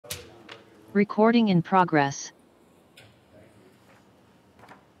Recording in progress.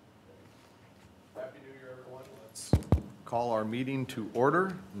 Happy New Year, everyone. Let's call our meeting to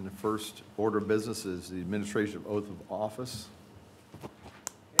order. And the first order of business is the administrative oath of office.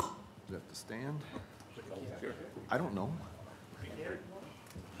 Does that have to stand? I don't know.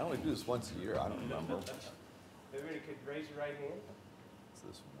 I only do this once a year. I don't remember. Everybody could raise your right hand. It's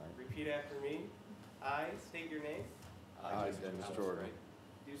this one, right? Repeat after me. I state your name. I, Dennis Jordan,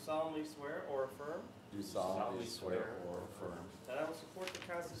 Do solemnly swear or affirm do solemnly swear or affirm that I will support the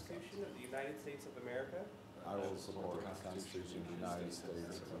Constitution of the United States of America I will support the Constitution of the United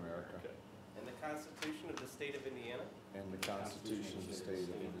States of America and the Constitution of the State of Indiana, and the Constitution of the State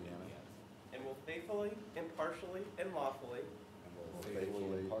of Indiana, and will faithfully, impartially, and lawfully and will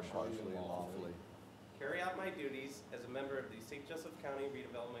faithfully, impartially, and lawfully carry out my duties as a member of the St. Joseph County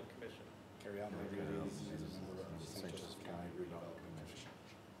Redevelopment Commission. carry out my duties as a member of the St. Joseph County Redevelopment Commission.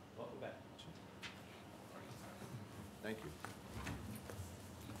 Welcome back. Thank you.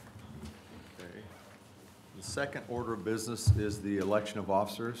 Okay. The second order of business is the election of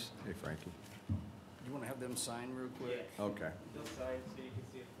officers. Hey, Frankie. You want to have them sign real quick? Okay. You'll sign so you can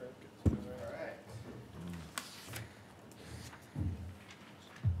see it first. All right.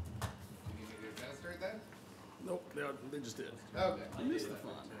 You need to administrate that? Nope, they just did. Okay. I missed the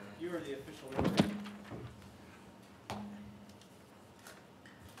fun. You are the official notary.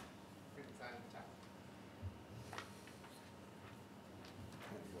 We can sign at the top.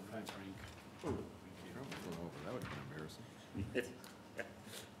 Thanks, Frank. That would have been embarrassing.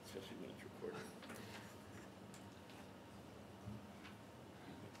 Especially when it's recorded.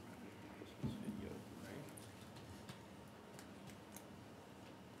 Christmas video, right?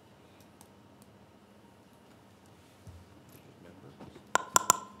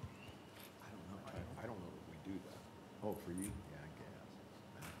 I don't know that we do that. Oh, for you? Yeah, I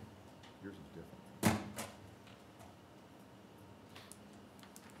guess. Yours is different.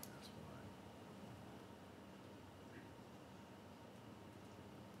 That's why.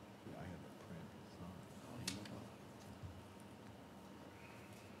 Yeah, I had that print. So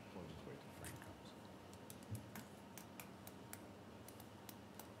we'll just wait till Frank comes.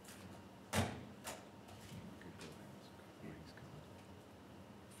 Okay, go ahead. Frank's coming.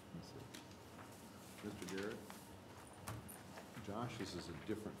 Let's see. Mr. Garrett? Josh, this is a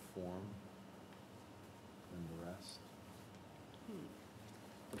different form than the rest.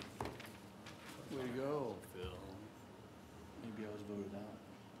 Way to go, Phil. Maybe I was voted out.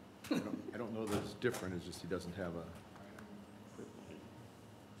 I don't know that it's different, it's just he doesn't have a,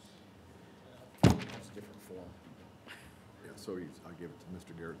 It's a different form. yeah, so I'll give it to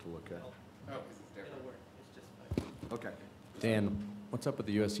Mr. Garrett to look at. Oh, this is different. It'll work. It's just fine. Okay. Dan, what's up with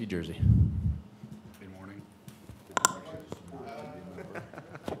the USC jersey? Good morning.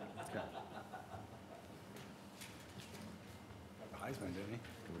 Heisman, didn't he?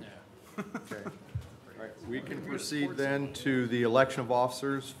 Yeah. Okay. All right, we can proceed then to the election of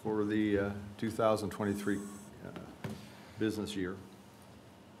officers for the 2023 business year.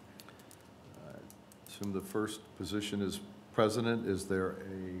 Assume the first position is president. Is there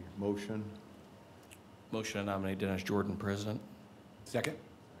a motion? Motion to nominate Dennis Jordan, president. Second?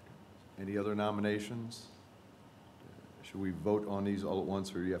 Any other nominations? Should we vote on these all at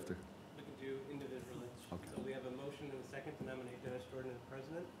once, or do you have to? We can do individually. Okay. So we have a motion and a second to nominate Dennis Jordan as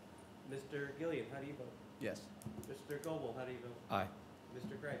president. Mr. Gillian, how do you vote? Yes. Mr. Goebel, how do you vote? Aye.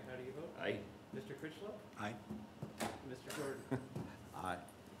 Mr. Gregg, how do you vote? Aye. Mr. Critchlow? Aye. Mr. Jordan? Aye.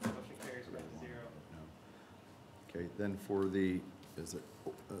 Motion carries 5-0. Okay, then for the, is it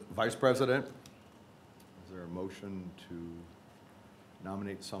vice president? Is there a motion to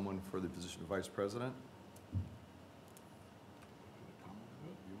nominate someone for the position of vice president?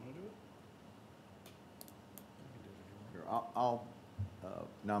 You want to do it? Here, I'll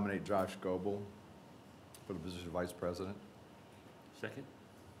nominate Josh Goebel for the position of vice president. Second?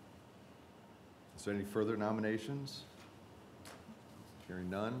 Is there any further nominations? Hearing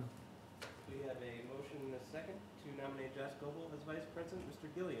none. We have a motion and a second to nominate Josh Goebel as vice president. Mr.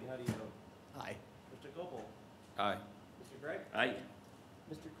 Gillian, how do you vote? Aye. Mr. Goebel? Aye. Mr. Gregg? Aye.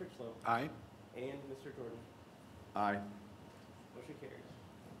 Mr. Critchlow? Aye. And Mr. Jordan? Aye. Motion carries.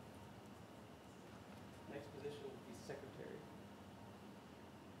 Next position will be secretary.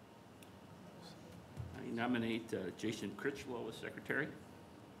 I nominate Jason Critchlow as secretary.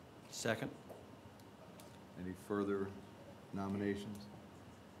 Second. Any further nominations?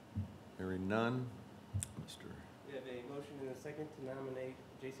 Hearing none. Mr. We have a motion and a second to nominate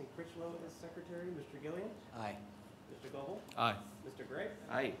Jason Critchlow as secretary. Mr. Gillian? Aye. Mr. Goebel? Aye. Mr. Gregg?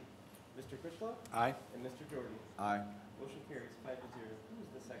 Aye. Mr. Critchlow? Aye. And Mr. Jordan? Aye. Motion carries 5-0. Who was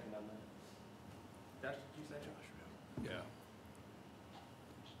the second on that? Josh, did you second? Yeah.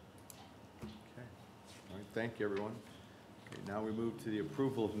 Okay. All right, thank you, everyone. Okay, now we move to the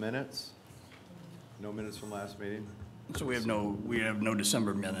approval of minutes. No minutes from last meeting. So we have no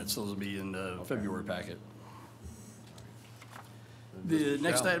December minutes. Those will be in the February packet. The Mr.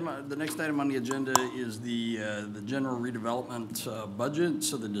 next Shell. item on the agenda is the general redevelopment budget,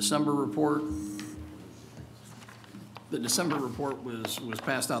 so the December report. The December report was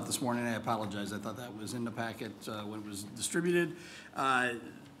passed out this morning. I apologize. I thought that was in the packet when it was distributed.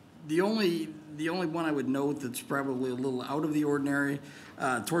 The only one I would note that's probably a little out of the ordinary,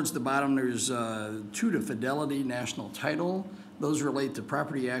 towards the bottom, there's two to Fidelity National Title. Those relate to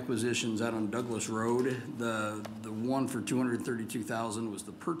property acquisitions out on Douglas Road. The one for $232,000 was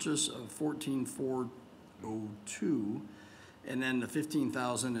the purchase of 14402, and then the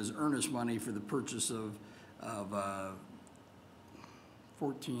 $15,000 is earnest money for the purchase of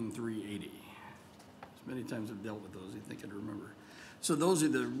 14380. As many times I've dealt with those, you think I'd remember. So those are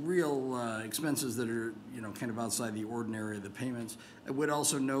the real expenses that are, kind of outside the ordinary of the payments. I would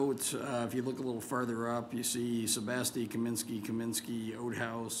also note, if you look a little farther up, you see Sebasti, Kaminsky, Oat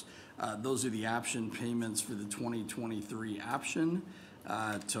House. Those are the option payments for the 2023 option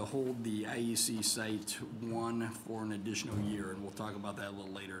to hold the IEC Site 1 for an additional year, and we'll talk about that a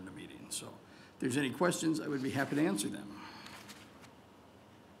little later in the meeting. So if there's any questions, I would be happy to answer them.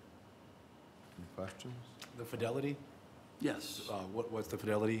 Any questions? The Fidelity? Yes. What's the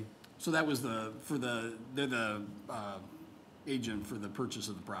Fidelity? So that was they're the agent for the purchase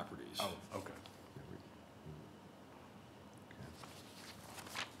of the properties. Oh, okay.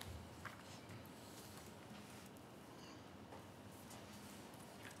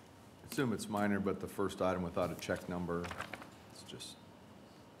 Assume it's minor, but the first item without a check number, it's just,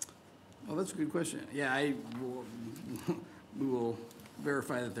 Well, that's a good question. Yeah, we will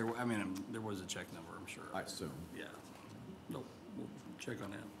verify that there was a check number, I'm sure. I assume. Yeah. Nope, we'll check on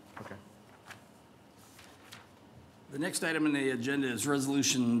that. Okay. The next item on the agenda is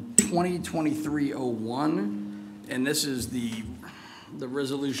Resolution 2023-01, and this is the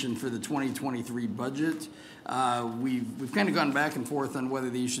resolution for the 2023 budget. We've kind of gone back and forth on whether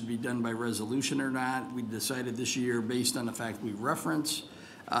these should be done by resolution or not. We decided this year, based on the fact we reference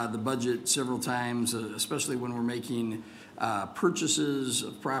the budget several times, especially when we're making purchases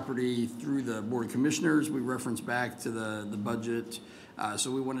of property through the Board of Commissioners, we reference back to the budget.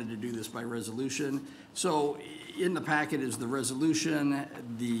 So we wanted to do this by resolution. So in the packet is the resolution,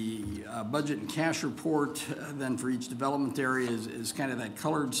 the budget and cash report, then for each development area is kind of that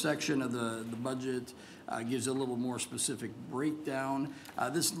colored section of the budget, gives a little more specific breakdown.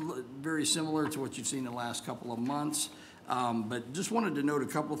 This is very similar to what you've seen the last couple of months. But just wanted to note a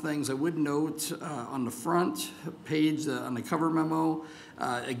couple things. I would note on the front page, on the cover memo,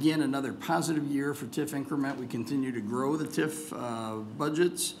 again, another positive year for TIF increment. We continue to grow the TIF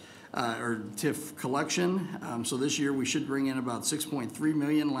budgets, or TIF collection. So this year we should bring in about 6.3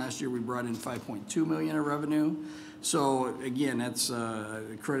 million. Last year we brought in 5.2 million of revenue. So again, that's a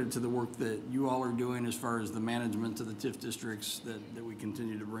credit to the work that you all are doing as far as the management of the TIF districts that we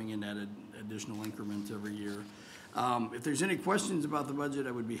continue to bring in that additional increment every year. If there's any questions about the budget,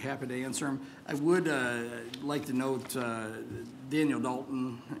 I would be happy to answer them. I would like to note Daniel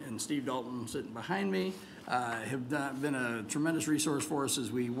Dalton and Steve Dalton sitting behind me have been a tremendous resource for us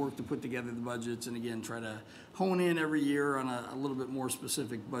as we work to put together the budgets and again try to hone in every year on a little bit more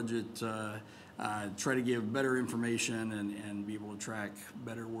specific budget, try to give better information and be able to track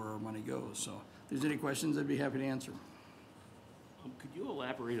better where our money goes. So if there's any questions, I'd be happy to answer. Could you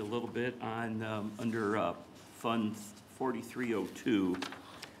elaborate a little bit on, under Fund 4302,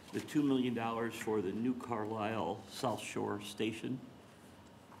 the $2 million for the New Carlisle South Shore Station?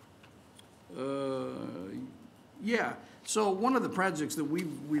 Yeah, so one of the projects that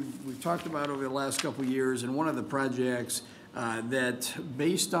we've talked about over the last couple of years, and one of the projects that,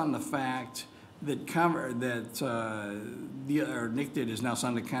 based on the fact that NICTID has now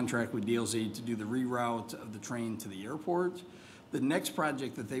signed a contract with DLZ to do the reroute of the train to the airport. The next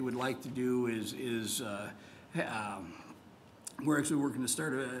project that they would like to do is we're actually working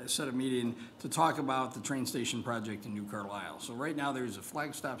to set a meeting to talk about the train station project in New Carlisle. So right now there's a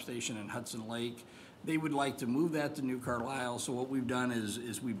flag stop station in Hudson Lake. They would like to move that to New Carlisle. So what we've done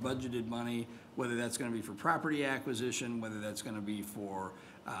is we budgeted money, whether that's going to be for property acquisition, whether that's going to be for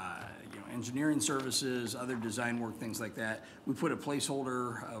engineering services, other design work, things like that. We put a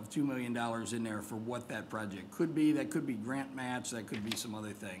placeholder of $2 million in there for what that project could be. That could be grant match, that could be some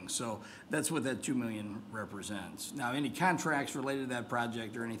other things. So that's what that $2 million represents. Now, any contracts related to that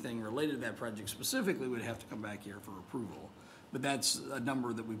project or anything related to that project specifically would have to come back here for approval. But that's a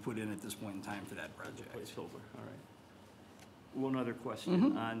number that we put in at this point in time for that project. Placeholder, all right. One other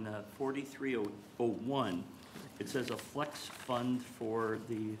question. On 4301, it says a flex fund for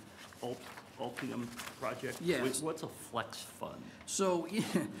the Altium project. Yes. What's a flex fund? So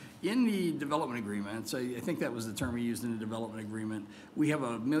in the development agreements, I think that was the term we used in the development agreement, we have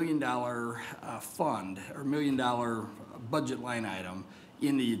 $1 million fund, or $1 million budget line item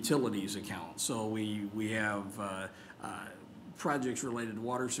in the utilities account. So we have projects related to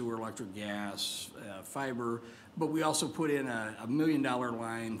water, sewer, electric, gas, fiber, but we also put in a $1 million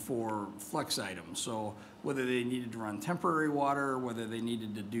line for flex items. So whether they needed to run temporary water, whether they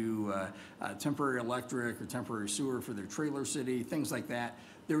needed to do temporary electric or temporary sewer for their trailer city, things like that,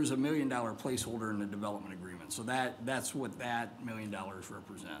 there was $1 million placeholder in the development agreement. So that's what that $1 million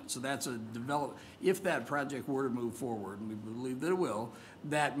represents. So that's if that project were to move forward, and we believe that it will,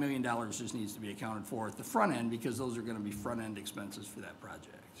 that $1 million just needs to be accounted for at the front end, because those are going to be front end expenses for that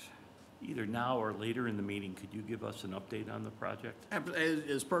project. Either now or later in the meeting, could you give us an update on the project?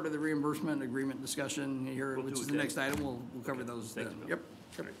 As part of the reimbursement agreement discussion here, We'll which do is it the then. next item, we'll cover those then. Thanks, Bill. Yep.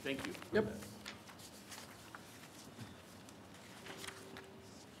 All right, thank you. Yep.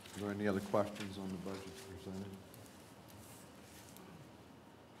 Are there any other questions on the budget presented?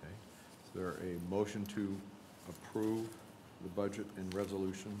 Okay. Is there a motion to approve the budget and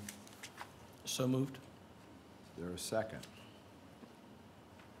resolution? So moved. Is there a second?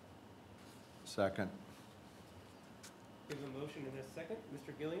 Second. We have a motion and a second.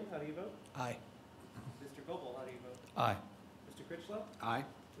 Mr. Gillian, how do you vote? Aye. Mr. Goble, how do you vote? Aye. Mr. Critchlow? Aye.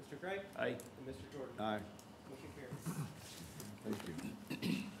 Mr. Greip? Aye. And Mr. Jordan? Aye. Motion carries. Thank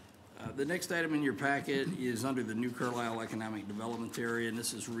you. The next item in your packet is under the New Carlisle Economic Development Area, and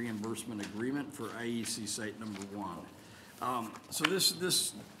this is reimbursement agreement for IEC site number 1. So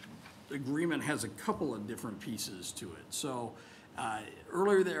this agreement has a couple of different pieces to it. So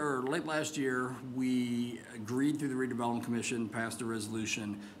late last year, we agreed through the Redevelopment Commission, passed a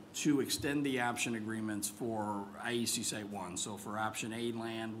resolution to extend the option agreements for IEC Site 1. So for option A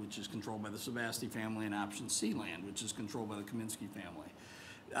land, which is controlled by the Sebasti family, and option C land, which is controlled by the Kaminsky family.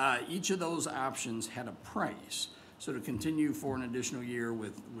 Each of those options had a price. So to continue for an additional year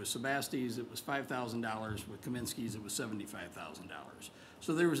with Sebasti's, it was $5,000. With Kaminsky's, it was $75,000.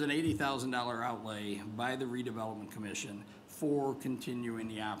 So there was an $80,000 outlay by the Redevelopment Commission for continuing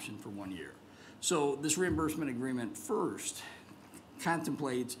the option for 1 year. So this reimbursement agreement first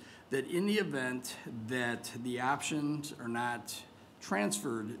contemplates that in the event that the options are not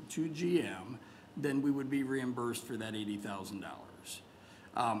transferred to GM, then we would be reimbursed for that $80,000.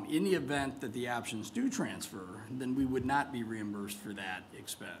 In the event that the options do transfer, then we would not be reimbursed for that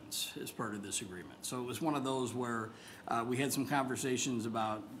expense as part of this agreement. So it was one of those where we had some conversations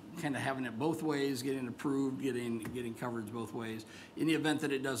about kind of having it both ways, getting approved, getting coverage both ways. In the event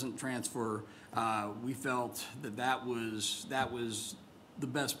that it doesn't transfer, we felt that was the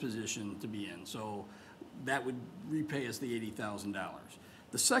best position to be in. So that would repay us the $80,000.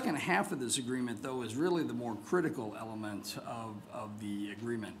 The second half of this agreement, though, is really the more critical element of the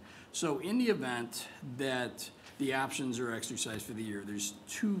agreement. So in the event that the options are exercised for the year, there's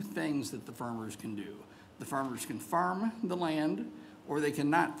two things that the farmers can do. The farmers can farm the land, or they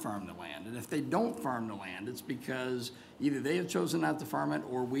cannot farm the land. And if they don't farm the land, it's because either they have chosen not to farm it,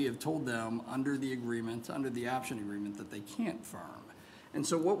 or we have told them under the agreement, under the option agreement, that they can't farm. And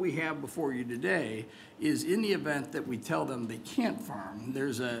so what we have before you today is, in the event that we tell them they can't farm,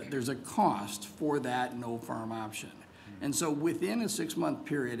 there's a cost for that no farm option. And so within a 6-month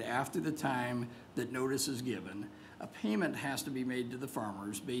period after the time that notice is given, a payment has to be made to the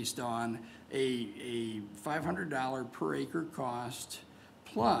farmers based on a $500 per acre cost,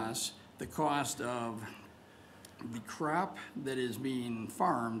 plus the cost of the crop that is being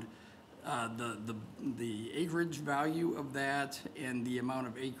farmed, the acreage value of that, and the amount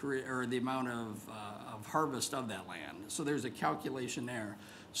of acreage, or the amount of harvest of that land. So there's a calculation there.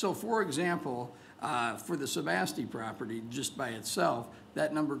 So for example, for the Sebasti property, just by itself,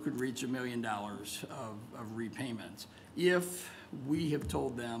 that number could reach $1 million of repayments if we have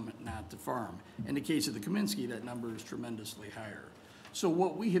told them not to farm. In the case of the Kaminsky, that number is tremendously higher. So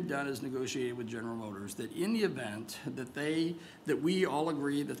what we have done is negotiated with General Motors that in the event that we all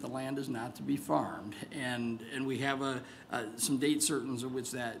agree that the land is not to be farmed, and we have some date certains of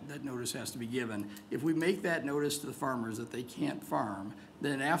which that notice has to be given. If we make that notice to the farmers that they can't farm,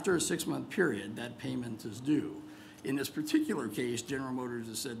 then after a 6-month period, that payment is due. In this particular case, General Motors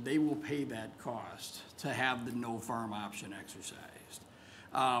has said they will pay that cost to have the no farm option exercised.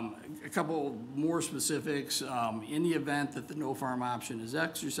 A couple more specifics. In the event that the no farm option is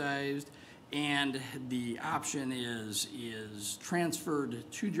exercised and the option is transferred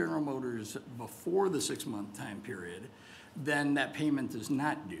to General Motors before the 6-month time period, then that payment is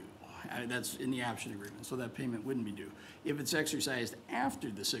not due. That's in the option agreement, so that payment wouldn't be due. If it's exercised after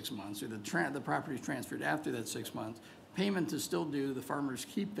the 6 months, or the property is transferred after that 6 months, payment is still due, the farmers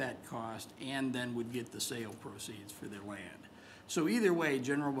keep that cost, and then would get the sale proceeds for their land. So either way,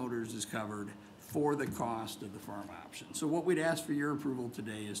 General Motors is covered for the cost of the farm option. So what we'd ask for your approval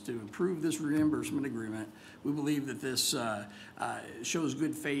today is to approve this reimbursement agreement. We believe that this shows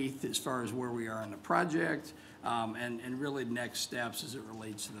good faith as far as where we are on the project, and really next steps as it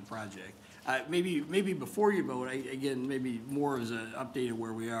relates to the project. Maybe before you vote, again, maybe more as an update of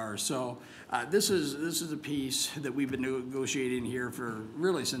where we are. So this is a piece that we've been negotiating here for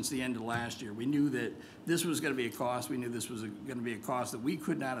really since the end of last year. We knew that this was going to be a cost. We knew this was going to be a cost that we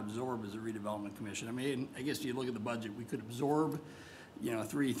could not absorb as a redevelopment commission. I mean, I guess if you look at the budget, we could absorb,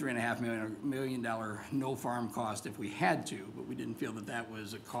 $3.5 million no farm cost if we had to, but we didn't feel that that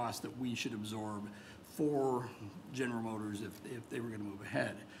was a cost that we should absorb for General Motors if they were going to move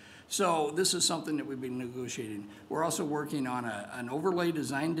ahead. So this is something that we've been negotiating. We're also working on an overlay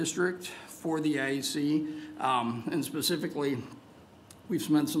design district for the IEC, and specifically, we've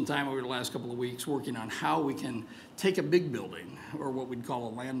spent some time over the last couple of weeks working on how we can take a big building, or what we'd call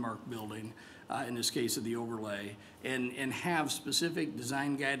a landmark building, in this case of the overlay, and have specific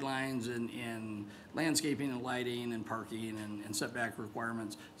design guidelines and landscaping and lighting and parking and setback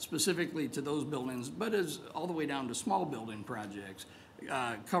requirements specifically to those buildings, but as all the way down to small building projects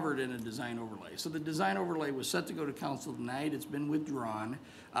covered in a design overlay. So the design overlay was set to go to council tonight. It's been withdrawn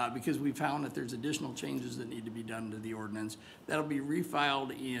because we found that there's additional changes that need to be done to the ordinance. That'll be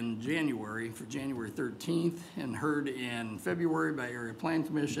refiled in January for January 13th and heard in February by Area Plan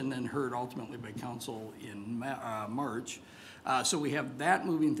Commission, then heard ultimately by council in March. So we have that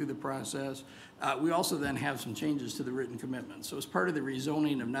moving through the process. We also then have some changes to the written commitment. So as part of the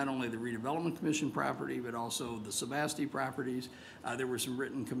rezoning of not only the redevelopment commission property, but also the Sebasti properties, there were some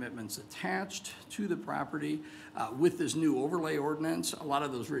written commitments attached to the property. With this new overlay ordinance, a lot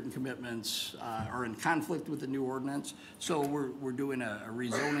of those written commitments are in conflict with the new ordinance. So we're doing a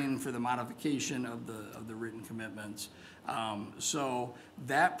rezoning for the modification of the written commitments. So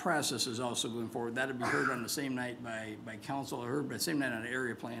that process is also going forward. That'll be heard on the same night by council, or heard by the same night on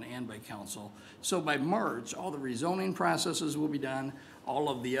area plan and by council. So by March, all the rezoning processes will be done. All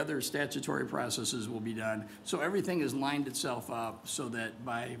of the other statutory processes will be done. So everything has lined itself up so that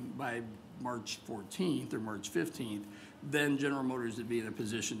by March 14th or March 15th, then General Motors would be in a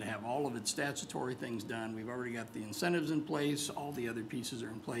position to have all of its statutory things done. We've already got the incentives in place. All the other pieces are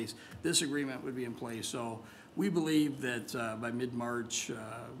in place. This agreement would be in place. So we believe that by mid-March,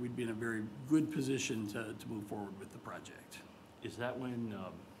 we'd be in a very good position to move forward with the project. Is that when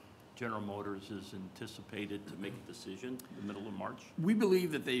General Motors is anticipated to make a decision, the middle of March? We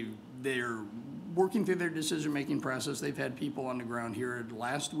believe that they're working through their decision-making process. They've had people on the ground here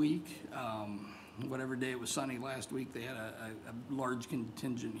last week. Whatever day it was sunny last week, they had a large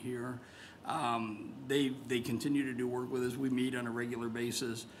contingent here. They continue to do work with us. We meet on a regular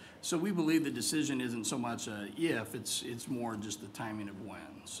basis. So we believe the decision isn't so much a if, it's more just the timing of when.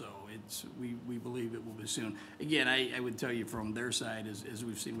 So we believe it will be soon. Again, I would tell you from their side, as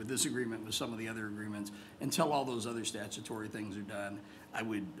we've seen with this agreement, with some of the other agreements, until all those other statutory things are done, I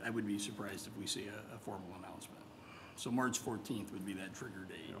would be surprised if we see a formal announcement. So March 14th would be that trigger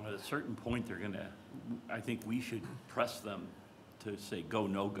date. At a certain point, I think we should press them to say go,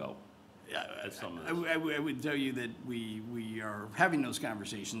 no go. At some of this. I would tell you that we are having those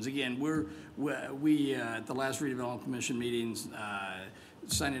conversations. Again, we at the last redevelopment commission meetings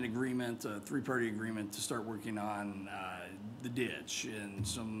signed an agreement, a 3-party agreement to start working on the ditch and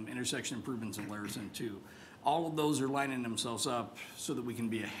some intersection improvements in Larison too. All of those are lining themselves up so that we can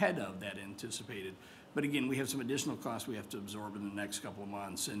be ahead of that anticipated. But again, we have some additional costs we have to absorb in the next couple of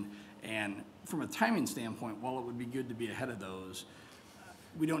months. And from a timing standpoint, while it would be good to be ahead of those,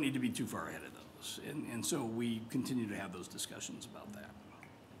 we don't need to be too far ahead of those. And so we continue to have those discussions about that.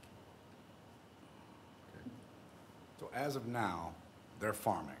 So as of now, they're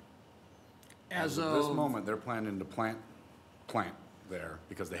farming. As At of this moment, they're planning to plant there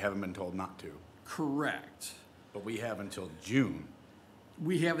because they haven't been told not to. Correct. But we have until June.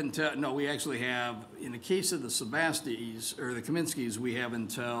 We haven't, no, we actually have, in the case of the Sebastis, or the Kaminskis, we have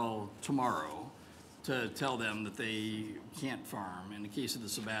until tomorrow to tell them that they can't farm. In the case of the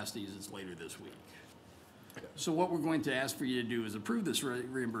Sebastis, it's later this week. So what we're going to ask for you to do is approve this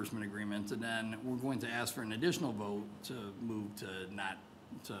reimbursement agreement, and then we're going to ask for an additional vote to move to not,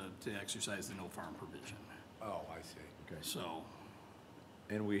 to exercise the no farm provision. Oh, I see. So,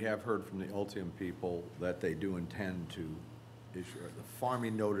 And we have heard from the Ultium people that they do intend to issue the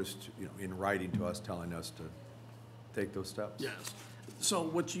farming notice, in writing to us, telling us to take those steps? Yes. So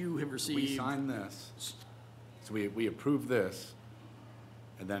what you have We received. sign this, so we approve this,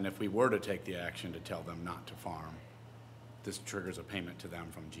 and then if we were to take the action to tell them not to farm, this triggers a payment to them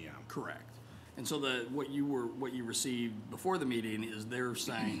from GM. Correct. And so what you received before the meeting is their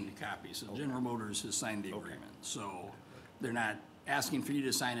signed copy. So General Motors has signed the agreement. So they're not asking for you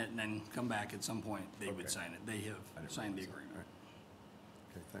to sign it and then come back at some point, they would sign it. They have signed the agreement.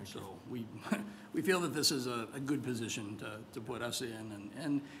 Okay, thank you. So we feel that this is a good position to put us in.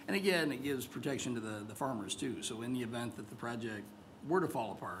 And again, it gives protection to the farmers too. So in the event that the project were to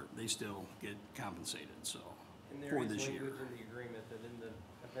fall apart, they still get compensated, so, And there for is this year. language in the agreement that in the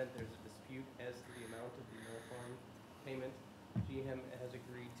event there's a dispute as to the amount of the no farm payment, GM has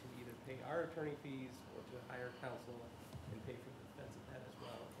agreed to either pay our attorney fees or to hire counsel and pay for the defense of that as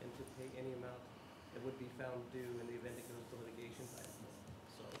well, and to pay any amount that would be found due in the event it goes to litigation by us.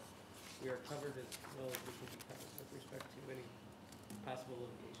 So we are covered as well as we can be covered with respect to any possible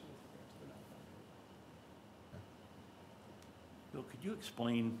litigation with regard to the non-farm payment. Bill, could you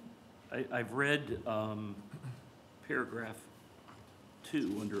explain, I've read paragraph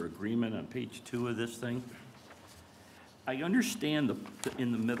 2 under agreement on page 2 of this thing. I understand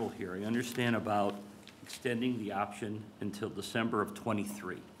in the middle here, I understand about extending the option until December of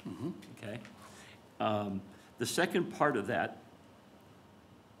 '23. Okay? The second part of that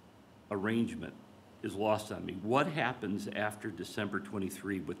arrangement is lost on me. What happens after December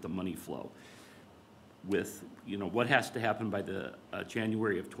 '23 with the money flow? With, what has to happen by the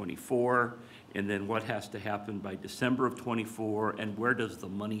January of '24, and then what has to happen by December of '24, and where does the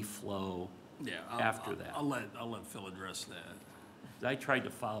money flow Yeah, after that? I'll let Phil address that. I tried to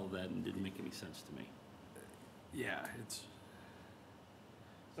follow that and it didn't make any sense to me. Yeah, it's,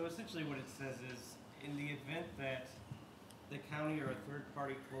 So essentially what it says is, in the event that the county or a third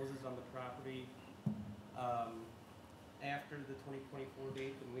party closes on the property, after the 2024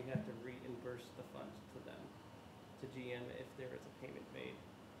 date, then we have to reimburse the funds to them, to GM, if there is a payment made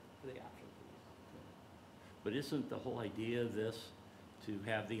for the option fees. But isn't the whole idea of this to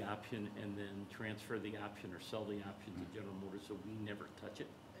have the option and then transfer the option or sell the option to General Motors so we never touch it?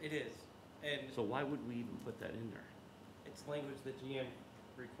 It is, and So why would we even put that in there? it's language that GM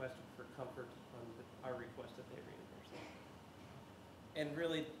requested for comfort on our request that they reimburse them. And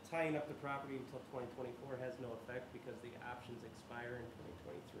really, tying up the property until 2024 has no effect because the options expire in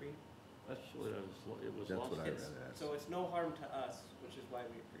 2023. That's what it was That's lost. what I It's- read as. So it's no harm to us, which is why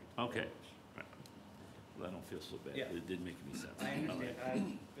we agreed to the Okay. language. Right. Well, I don't feel so bad, Yeah. but it didn't make any sense. I All right.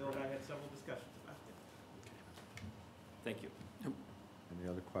 understand. Bill and I had several discussions about it. Thank you. Any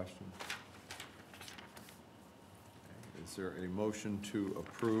other questions? Okay, is there a motion to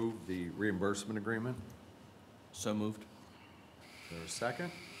approve the reimbursement agreement? So moved. Is there a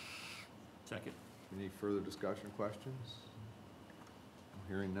second? Second. Any further discussion or questions?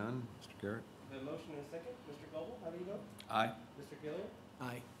 Hearing none. Mr. Garrett? The motion and a second. Mr. Goble, how do you vote? Aye. Mr. Gilliam?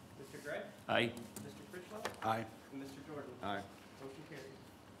 Aye. Mr. Gregg? Aye. Mr. Critchlow? Aye. And Mr. Jordan? Aye. Motion carries.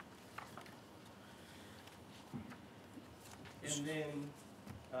 And then,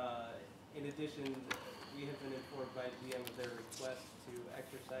 in addition, we have been informed by GM of their request to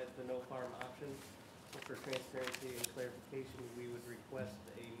exercise the no farm option. So for transparency and clarification, we would request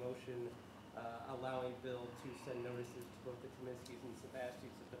a motion allowing Bill to send notices to both the Kaminsky's and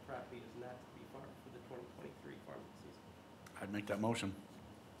Sebastians that the property is not to be farmed for the 2023 farming season. I'd make that motion.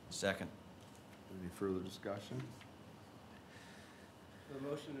 Second. Any further discussion? The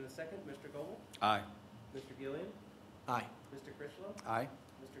motion and a second, Mr. Goble, Aye. Mr. Gillian, Aye. Mr. Critchlow, Aye.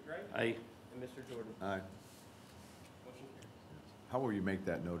 Mr. Gregg, Aye. and Mr. Jordan. Aye. Motion carries. How will you make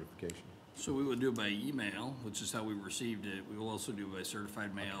that notification? so we will do it by email, which is how we received it. We will also do it by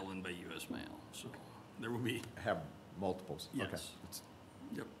certified mail and by US mail. So there will be, Have multiples? Okay. Yes. It's-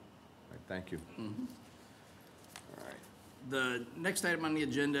 yep. all right, thank you. All right. The next item on the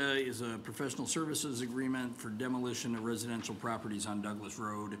agenda is a professional services agreement for demolition of residential properties on Douglas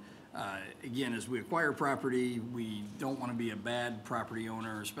Road. Again, as we acquire property, we don't want to be a bad property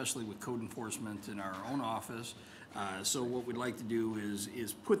owner, especially with code enforcement in our own office. So what we'd like to do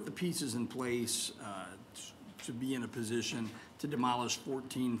is put the pieces in place to be in a position to demolish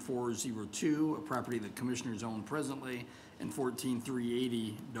 14402, a property that commissioners own presently, and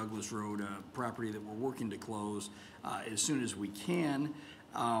 14380 Douglas Road, a property that we're working to close as soon as we can.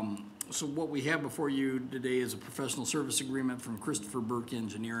 So what we have before you today is a professional service agreement from Christopher Burke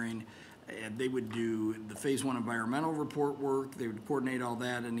Engineering. And they would do the Phase 1 environmental report work, they would coordinate all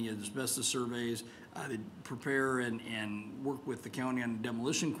that, any asbestos surveys. They'd prepare and work with the county on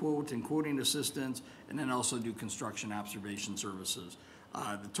demolition quote and quoting assistance, and then also do construction observation services.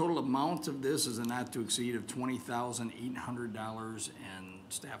 The total amount of this is a not to exceed of $20,800, and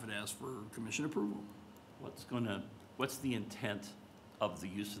staff had asked for commission approval. What's the intent of the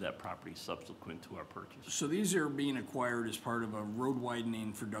use of that property subsequent to our purchase? So these are being acquired as part of a road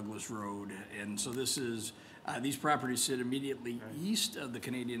widening for Douglas Road. And so this is, these properties sit immediately east of the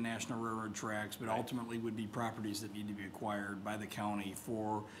Canadian National Railroad tracks, but ultimately would be properties that need to be acquired by the county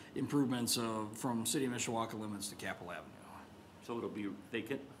for improvements from City of Mishawaka limits to Capitol Avenue. So it'll be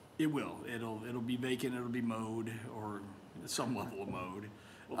vacant? It will. It'll be vacant, it'll be mowed, or some level of mowed.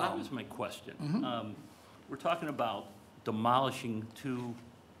 Well, that was my question. We're talking about demolishing 2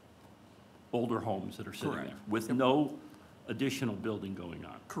 older homes that are sitting there Correct. with no additional building going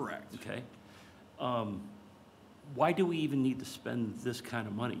on, Correct. okay? Why do we even need to spend this kind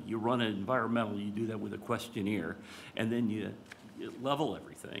of money? You run an environmental, you do that with a questionnaire, and then you level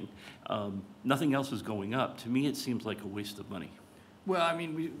everything. Nothing else is going up. To me, it seems like a waste of money. Well, I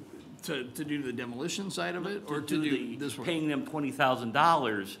mean, to do the demolition side of it, or to do this one? Paying them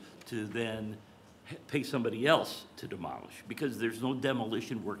 $20,000 to then pay somebody else to demolish, because there's no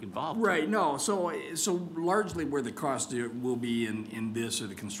demolition work involved. Right, no, so largely where the cost will be in this are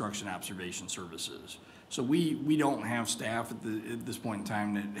the construction observation services. So we don't have staff at this point in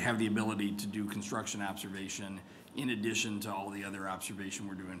time that have the ability to do construction observation in addition to all the other observation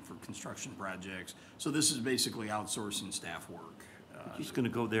we're doing for construction projects. So this is basically outsourcing staff work. You're just gonna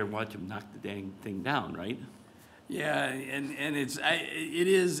go there and watch them knock the dang thing down, right? Yeah, and it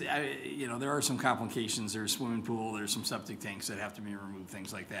is, you know, there are some complications. There's a swimming pool, there's some septic tanks that have to be removed,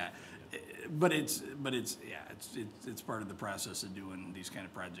 things like that. But it's part of the process of doing these kind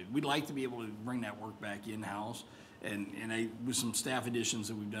of projects. We'd like to be able to bring that work back in-house. And with some staff additions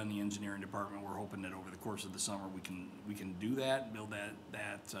that we've done in the engineering department, we're hoping that over the course of the summer, we can do that, build that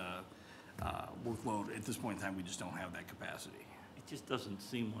workload. At this point in time, we just don't have that capacity. It just doesn't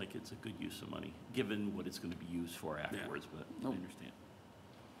seem like it's a good use of money, given what it's gonna be used for afterwards, but I Nope. understand.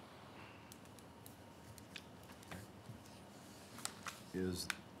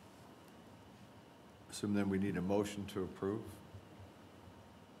 Assume then we need a motion to approve?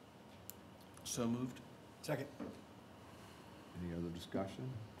 So moved. Second. Any other discussion?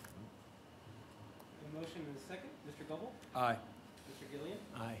 A motion and a second. Mr. Gobel? Aye. Mr. Gillian?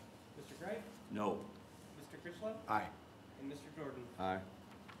 Aye. Mr. Greif? No. Mr. Critchlow? Aye. And Mr. Jordan? Aye.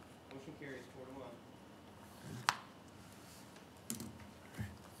 Motion carries 4-1.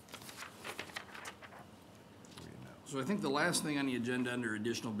 So I think the last thing on the agenda under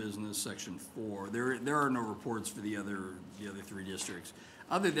additional business, section 4, there are no reports for the other 3 districts.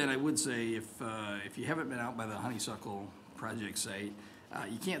 Other than I would say, if you haven't been out by the Honeysuckle project site,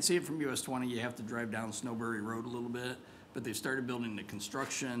 you can't see it from US 20. You have to drive down Snowberry Road a little bit, but they've started building the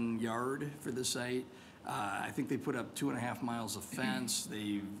construction yard for the site. I think they put up 2.5 miles of fence.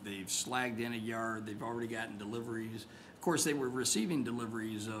 They've slagged in a yard. They've already gotten deliveries. Of course, they were receiving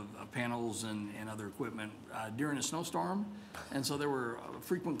deliveries of panels and other equipment during a snowstorm. And so there were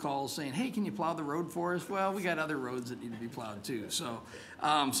frequent calls saying, hey, can you plow the road for us? Well, we got other roads that need to be plowed too.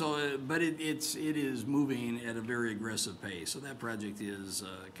 But it is moving at a very aggressive pace. So that project is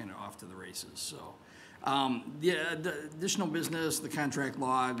kind of off to the races. So, the additional business, the contract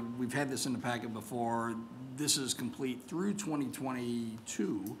log, we've had this in the packet before. This is complete through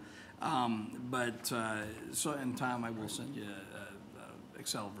 2022. And Tom, I will send you a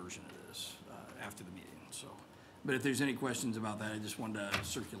Excel version of this after the meeting, so. But if there's any questions about that, I just wanted to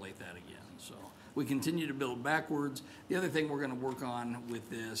circulate that again, so. We continue to build backwards. The other thing we're gonna work on with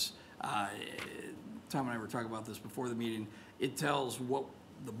this, Tom and I were talking about this before the meeting, it tells what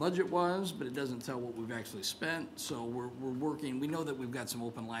the budget was, but it doesn't tell what we've actually spent, so we're working, we know that we've got some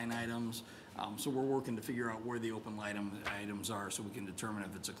open line items, so we're working to figure out where the open items are so we can determine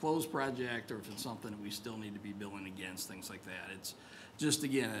if it's a closed project or if it's something that we still need to be billing against, things like that. It's just,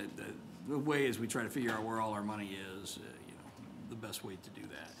 again, the way is we try to figure out where all our money is, the best way to do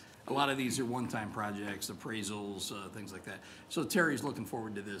that. A lot of these are one-time projects, appraisals, things like that. So Terry's looking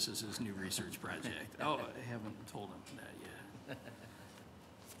forward to this as his new research project. Oh, I haven't told him that yet.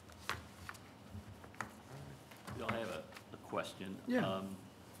 I have a question. Yeah.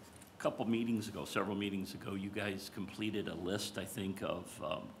 Several meetings ago, you guys completed a list, I think, of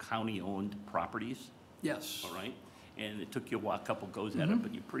county-owned properties, Yes. all right? And it took you a couple goes at it,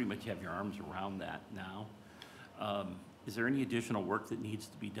 but you pretty much have your arms around that now. Is there any additional work that needs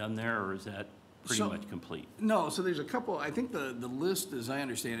to be done there, or is that pretty So- much complete? No, so there's a couple, I think the list, as I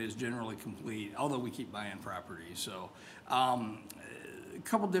understand it, is generally complete, although we keep buying properties, so. A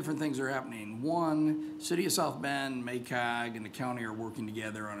couple different things are happening. One, City of South Bend, Maycog, and the county are working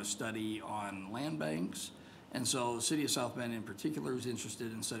together on a study on land banks. And so the City of South Bend in particular is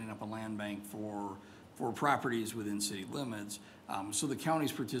interested in setting up a land bank for properties within city limits. So the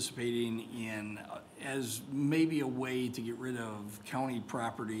county's participating in, as maybe a way to get rid of county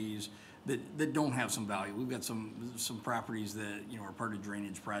properties that don't have some value. We've got some properties that, you know, are part of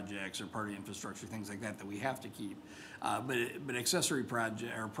drainage projects or part of infrastructure, things like that we have to keep. But accessory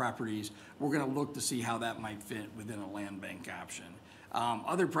project, or properties, we're gonna look to see how that might fit within a land bank option.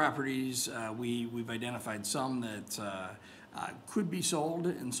 Other properties, we've identified some that could be sold,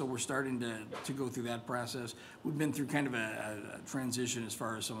 and so we're starting to go through that process. We've been through kind of a transition as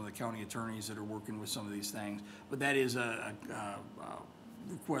far as some of the county attorneys that are working with some of these things, but that is a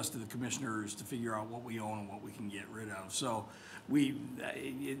request to the commissioners to figure out what we own and what we can get rid of. So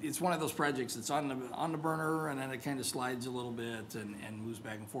it's one of those projects that's on the burner, and then it kind of slides a little bit and moves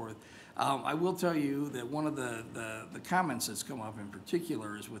back and forth. I will tell you that one of the comments that's come up in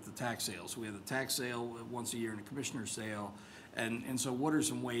particular is with the tax sales. We have the tax sale once a year and a commissioner's sale, and so what are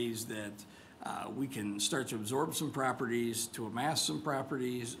some ways that we can start to absorb some properties, to amass some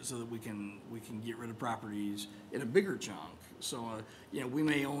properties, so that we can get rid of properties in a bigger chunk. So, you know, we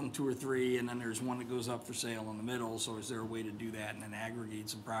may own 2 or 3, and then there's one that goes up for sale in the middle, so is there a way to do that and then aggregate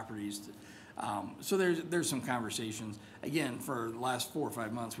some properties? So there's some conversations. Again, for the last 4 or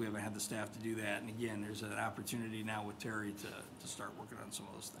 5 months, we haven't had the staff to do that, and again, there's an opportunity now with Terry to start working on some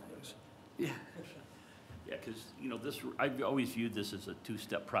of those things. Yeah. Yeah, because, you know, I've always viewed this as a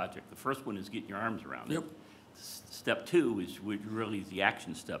 2-step project. The first one is getting your arms around it. Yep. Step 2 is really the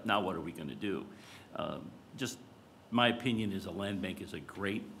action step. Now what are we gonna do? Just my opinion is a land bank is a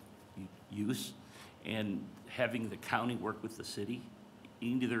great use, and having the county work with the city,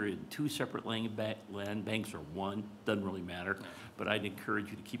 either in 2 separate land banks or 1, doesn't really matter. But I'd encourage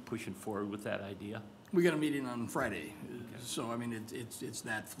you to keep pushing forward with that idea. We got a meeting on Friday, so I mean, it's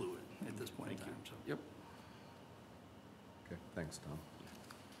that fluid at this point in time, so, yep. Okay, thanks, Tom.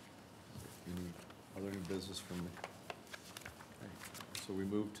 Any other new business from the? Okay, so we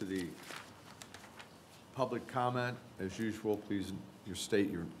move to the public comment. As usual, please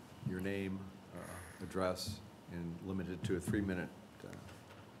state your name, address, and limit it to a 3-minute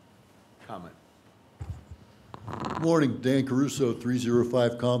comment. Morning, Dan Caruso,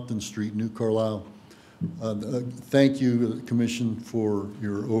 305 Compton Street, New Carlisle. Thank you, Commission, for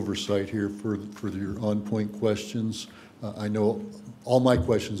your oversight here, for your on-point questions. I know all my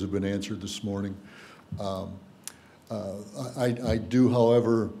questions have been answered this morning. I do,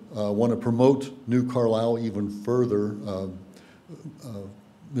 however, want to promote New Carlisle even further.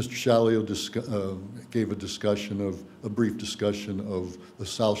 Mr. Shalio gave a brief discussion of the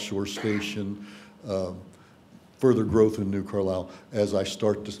South Shore Station, further growth in New Carlisle as I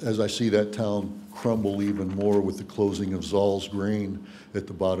see that town crumble even more with the closing of Zoll's Grain at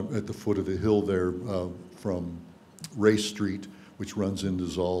the foot of the hill there from Race Street, which runs into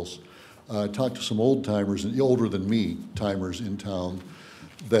Zoll's. I talked to some old timers, older than me, timers in town,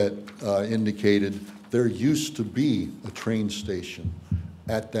 that indicated there used to be a train station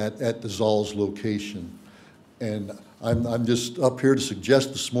at the Zoll's location. And I'm just up here to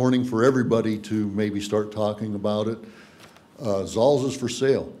suggest this morning for everybody to maybe start talking about it. Zoll's is for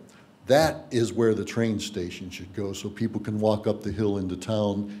sale. That is where the train station should go, so people can walk up the hill into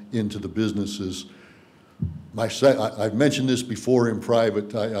town, into the businesses. I've mentioned this before in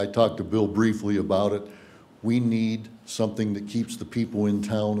private. I talked to Bill briefly about it. We need something that keeps the people in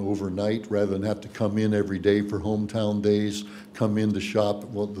town overnight rather than have to come in every day for hometown days, come in to shop.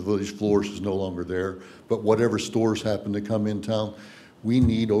 Well, the Village Floors is no longer there, but whatever stores happen to come in town, we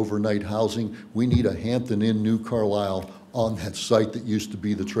need overnight housing. We need a Hampton Inn New Carlisle on that site that used to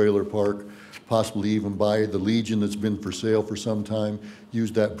be the trailer park, possibly even buy the Legion that's been for sale for some time,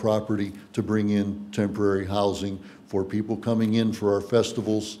 use that property to bring in temporary housing for people coming in for our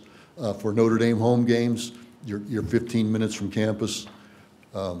festivals, for Notre Dame home games. You're 15 minutes from campus.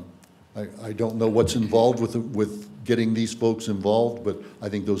 I don't know what's involved with getting these folks involved, but I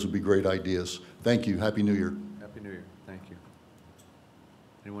think those would be great ideas. Thank you. Happy New Year. Happy New Year. Thank you.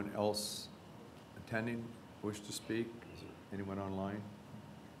 Anyone else attending wish to speak? Is there anyone online?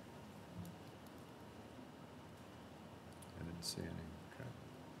 I didn't see any. Okay.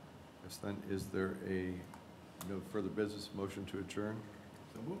 Yes, then, is there no further business, motion to adjourn?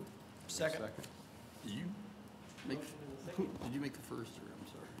 So moved. Second. Did you make the first, or I'm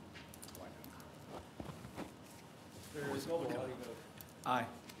sorry? Mr. Noble, how do you vote? Aye.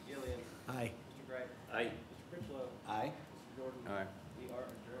 Gillian? Aye. Mr. Aye. Mr. Critchlow? Aye. Mr. Jordan? Aye. We are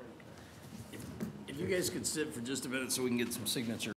adjourned. If you guys could sit for just a minute so we can get some signature.